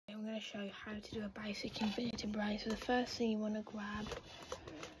to show you how to do a basic infinity braid. So the first thing you want to grab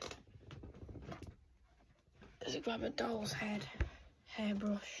is grab a doll's head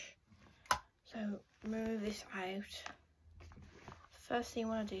hairbrush. So remove this out. The first thing you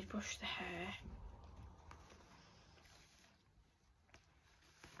want to do is brush the hair.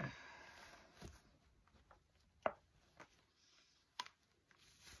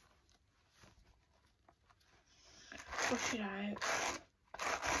 Brush it out,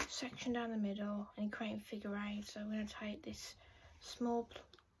 section down the middle and create a figure eight. So I'm going to take this small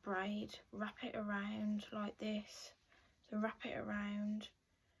braid, wrap it around like this. So wrap it around,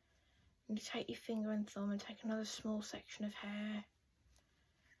 and you take your finger and thumb and take another small section of hair,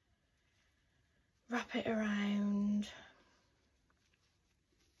 wrap it around,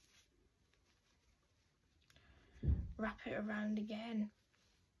 wrap it around again,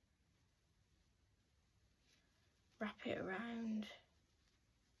 wrap it around,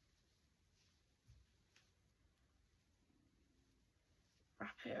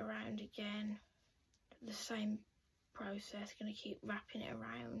 wrap it around again. The same process, going to keep wrapping it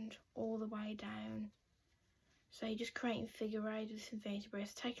around all the way down. So you're just creating figure eight with this infinity braid.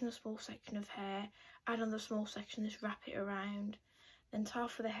 So taking a small section of hair, add on the small section, just wrap it around, then tie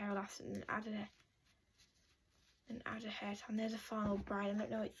for the hair elastic, and then add a hair tie. And there's a final braid. I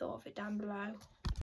don't know what you thought of it down below.